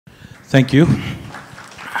Thank you.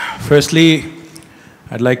 Firstly,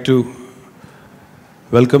 I'd like to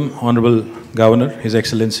welcome Honorable Governor, His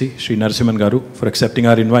Excellency, Shri Narasimhan Garu, for accepting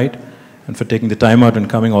our invite and for taking the time out and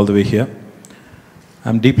coming all the way here.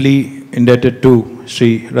 I'm deeply indebted to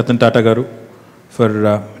Shri Ratan Tata Garu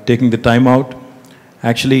for taking the time out.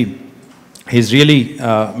 Actually, he's really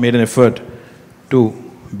made an effort to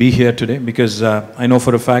be here today because I know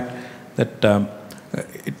for a fact that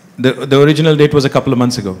the original date was a couple of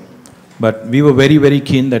months ago. But we were very, very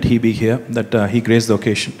keen that he be here, that he grace the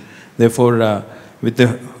occasion. Therefore, with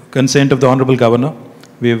the consent of the Honorable Governor,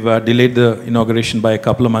 we've delayed the inauguration by a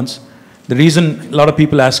couple of months. The reason a lot of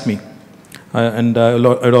people ask me, and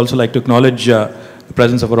I'd also like to acknowledge the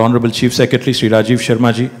presence of our Honorable Chief Secretary, Sri Rajiv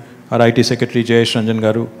Sharma ji, our IT Secretary, Jayesh Ranjan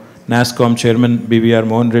Garu, NASSCOM Chairman, BVR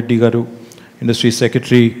Mohan Reddy Garu, Industry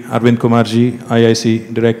Secretary, Arvind Kumar ji,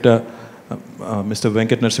 IIC Director, Mr.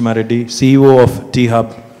 Venkat Narasimha Reddy, CEO of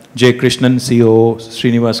T-Hub, J. Krishnan, COO,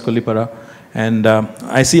 Srinivas Kollipara, and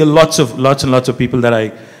I see lots and lots of people that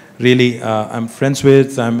I really I'm friends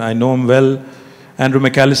with. I know them well. Andrew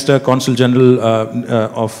McAllister, Consul General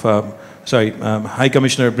High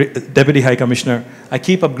Commissioner, Deputy High Commissioner. I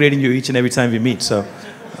keep upgrading you each and every time we meet, so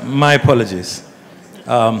my apologies.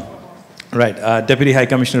 Deputy High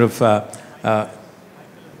Commissioner of.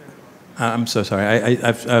 I'm so sorry.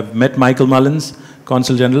 I've met Michael Mullins,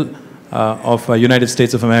 Consul General of United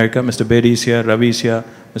States of America. Mr. Bedi is here, Ravi is here,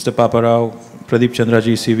 Mr. Papa Rao, Pradeep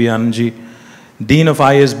Chandraji, CV Anandji. Dean of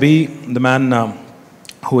ISB, the man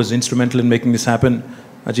who was instrumental in making this happen,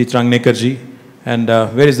 Ajit Rangnekar ji. And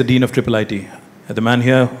where is the Dean of IIIT? The man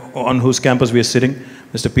here on whose campus we are sitting,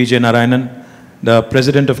 Mr. PJ Narayanan. The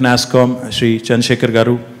President of NASSCOM, Sri Chandrasekhar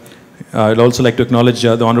Garu. I'd also like to acknowledge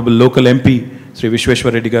the Honorable Local MP, Sri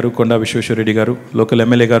Vishweshwar Reddy Garu, Konda Vishweshwar Reddy Garu, Local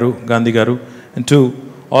MLA Garu, Gandhi Garu, and to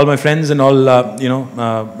all my friends and all,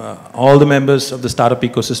 all the members of the startup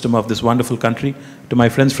ecosystem of this wonderful country, to my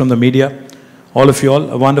friends from the media, all of you all,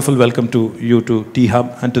 a wonderful welcome to you to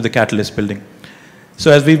T-Hub and to the Catalyst building.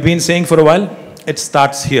 So as we've been saying for a while, it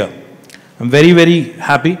starts here. I'm very, very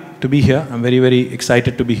happy to be here. I'm very, very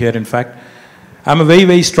excited to be here, in fact. I'm a very,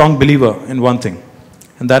 very strong believer in one thing,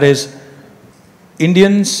 and that is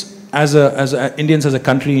Indians as a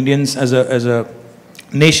country, Indians as a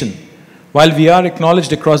nation, while we are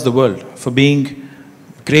acknowledged across the world for being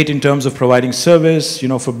great in terms of providing service,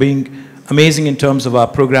 for being amazing in terms of our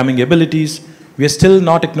programming abilities, we are still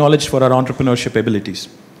not acknowledged for our entrepreneurship abilities.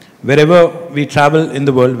 Wherever we travel in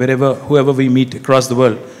the world, whoever we meet across the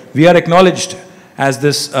world, we are acknowledged as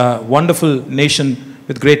this wonderful nation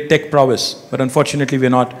with great tech prowess, but unfortunately we are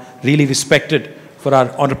not really respected for our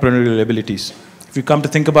entrepreneurial abilities. If you come to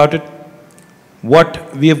think about it,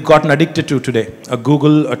 what we have gotten addicted to today, a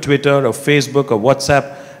Google, a Twitter, a Facebook, a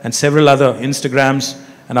WhatsApp, and several other Instagrams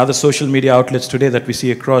and other social media outlets today that we see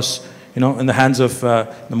across, in the hands of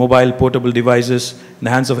the mobile portable devices, in the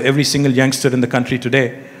hands of every single youngster in the country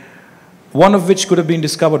today, one of which could have been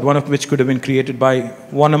discovered, one of which could have been created by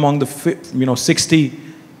one among the 60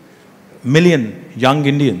 million young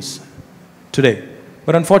Indians today.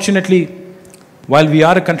 But unfortunately, while we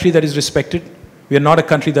are a country that is respected, we are not a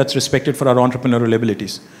country that's respected for our entrepreneurial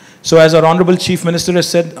abilities. So as our Honorable Chief Minister has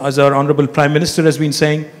said, as our Honorable Prime Minister has been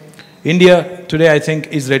saying, India today, I think,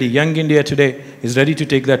 is ready. Young India today is ready to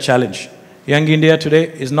take that challenge. Young India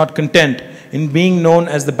today is not content in being known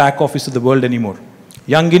as the back office of the world anymore.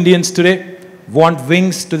 Young Indians today want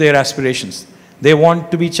wings to their aspirations. They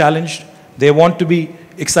want to be challenged. They want to be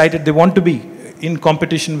excited. They want to be in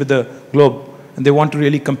competition with the globe. And they want to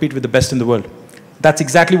really compete with the best in the world. That's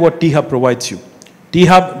exactly what T-Hub provides you.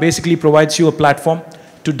 T-Hub basically provides you a platform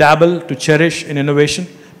to dabble, to cherish in innovation,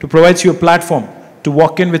 to provide you a platform to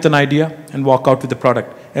walk in with an idea and walk out with a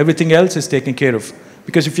product. Everything else is taken care of.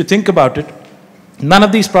 Because if you think about it, none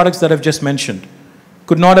of these products that I've just mentioned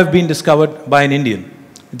could not have been discovered by an Indian.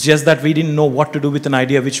 It's just that we didn't know what to do with an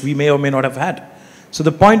idea which we may or may not have had. So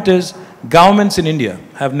the point is, governments in India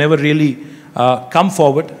have never really come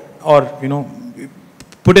forward or,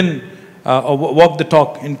 put in or walk the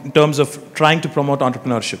talk in terms of trying to promote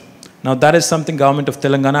entrepreneurship. Now that is something government of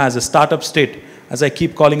Telangana as a startup state, as I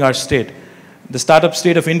keep calling our state, the startup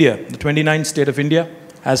state of India, the 29th state of India,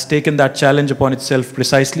 has taken that challenge upon itself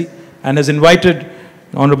precisely and has invited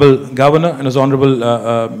Honorable Governor and His Honorable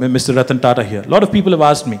Mr. Ratan Tata here. A lot of people have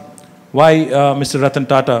asked me, why Mr. Ratan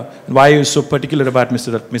Tata, and why are you so particular about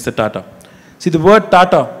Mr. Tata? See, the word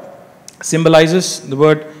Tata symbolizes, the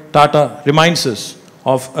word Tata reminds us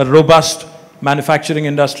of a robust manufacturing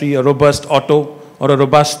industry, a robust auto, or a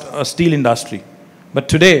robust steel industry. But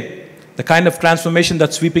today, the kind of transformation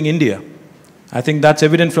that's sweeping India, I think that's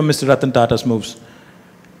evident from Mr. Ratan Tata's moves.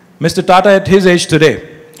 Mr. Tata at his age today,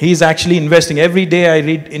 he's actually investing. Every day I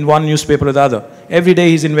read in one newspaper or the other. Every day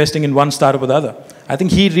he's investing in one startup or the other. I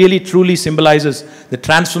think he really truly symbolizes the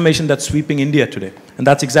transformation that's sweeping India today. And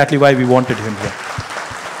that's exactly why we wanted him here.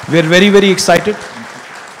 We are very, very excited.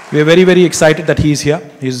 We are very, very excited that he is here.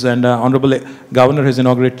 And Honorable Governor has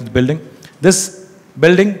inaugurated the building. This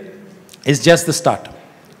building is just the start.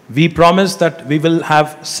 We promise that we will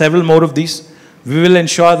have several more of these. We will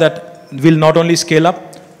ensure that we'll not only scale up,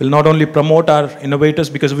 we'll not only promote our innovators,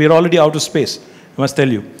 because we are already out of space, I must tell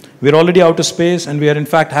you. We're already out of space, and we are in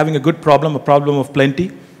fact having a good problem, a problem of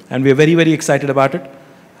plenty, and we are very, very excited about it.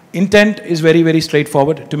 Intent is very, very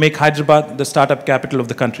straightforward, to make Hyderabad the startup capital of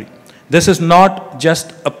the country. This is not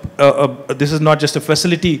just a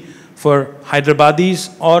facility for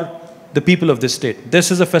Hyderabadis or the people of this state. This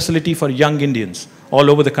is a facility for young Indians all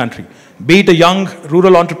over the country. Be it a young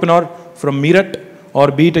rural entrepreneur from Meerut, or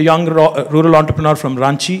be it a young rural entrepreneur from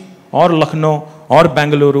Ranchi, or Lucknow, or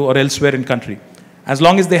Bangalore, or elsewhere in country. As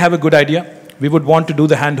long as they have a good idea, we would want to do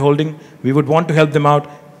the hand-holding. We would want to help them out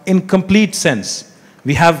in complete sense.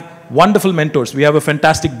 We have wonderful mentors. We have a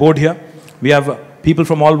fantastic board here. We have people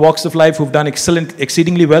from all walks of life who've done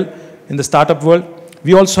exceedingly well in the startup world.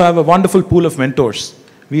 We also have a wonderful pool of mentors.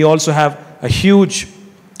 We also have a huge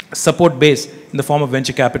support base in the form of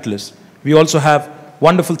venture capitalists. We also have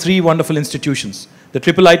three wonderful institutions. The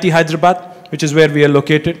IIIT Hyderabad, which is where we are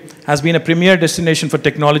located, has been a premier destination for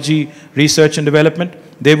technology, research and development.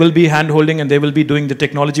 They will be hand-holding and they will be doing the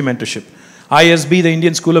technology mentorship. ISB, the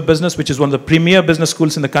Indian School of Business, which is one of the premier business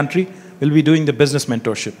schools in the country, will be doing the business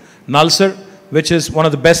mentorship. Nalsar, which is one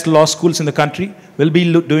of the best law schools in the country, will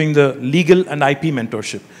be doing the legal and IP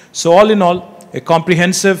mentorship. So all in all, a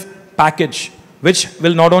comprehensive package which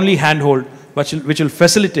will not only handhold, but which will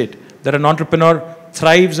facilitate that an entrepreneur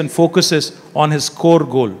thrives and focuses on his core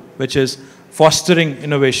goal, which is fostering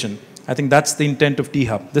innovation. I think that's the intent of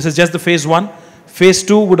T-Hub. This is just the phase 1. Phase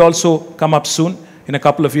 2 would also come up soon, in a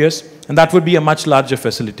couple of years, and that would be a much larger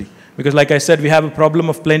facility. Because like I said, we have a problem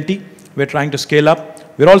of plenty. We're trying to scale up.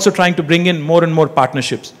 We're also trying to bring in more and more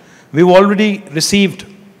partnerships. We've already received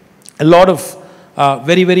a lot of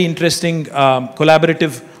very, very interesting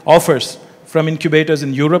collaborative offers from incubators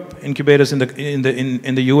in Europe, incubators in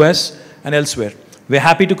the US and elsewhere. We're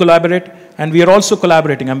happy to collaborate, and we are also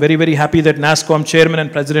collaborating. I'm very, very happy that NASSCOM chairman and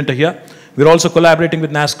president are here. We're also collaborating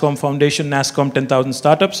with NASSCOM Foundation, NASSCOM 10,000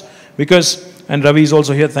 Startups, and Ravi is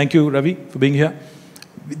also here. Thank you, Ravi, for being here.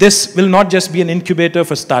 This will not just be an incubator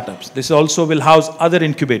for startups. This also will house other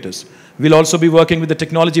incubators. We'll also be working with the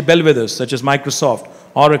technology bellwethers, such as Microsoft,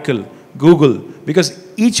 Oracle, Google, because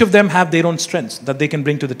each of them have their own strengths that they can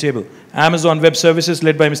bring to the table. Amazon Web Services,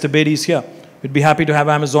 led by Mr. Bedi, is here. We'd be happy to have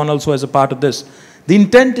Amazon also as a part of this. The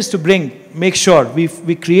intent is to make sure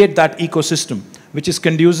we create that ecosystem which is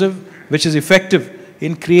conducive, which is effective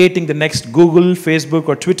in creating the next Google, Facebook,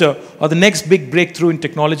 or Twitter, or the next big breakthrough in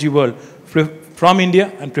technology world from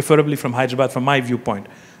India, and preferably from Hyderabad, from my viewpoint.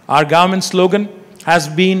 Our government slogan has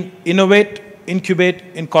been innovate, incubate,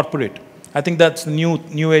 incorporate. I think that's the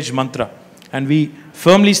new age mantra. And we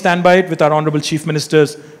firmly stand by it with our Honorable Chief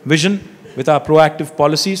Minister's vision, with our proactive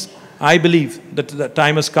policies. I believe that the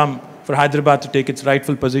time has come for Hyderabad to take its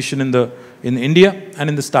rightful position in India and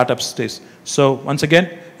in the startup space. So once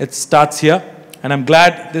again, it starts here, and I'm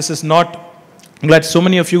glad I'm glad so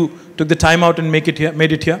many of you took the time out and made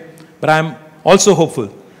it here. But I'm also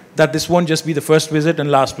hopeful that this won't just be the first visit and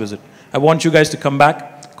last visit. I want you guys to come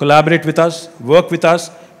back, collaborate with us, work with us,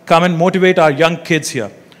 come and motivate our young kids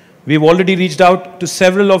here. We've already reached out to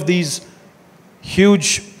several of these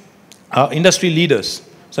huge industry leaders,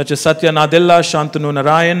 such as Satya Nadella, Shantanu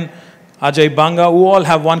Narayan, Ajay Banga, who all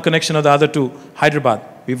have one connection or the other to Hyderabad.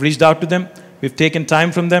 We've reached out to them. We've taken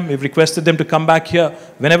time from them. We've requested them to come back here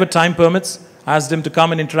whenever time permits, ask them to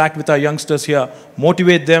come and interact with our youngsters here,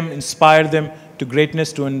 motivate them, inspire them to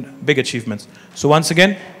greatness, to big achievements. So once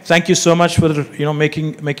again, thank you so much for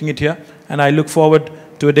making it here, and I look forward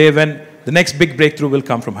to a day when the next big breakthrough will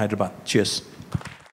come from Hyderabad. Cheers.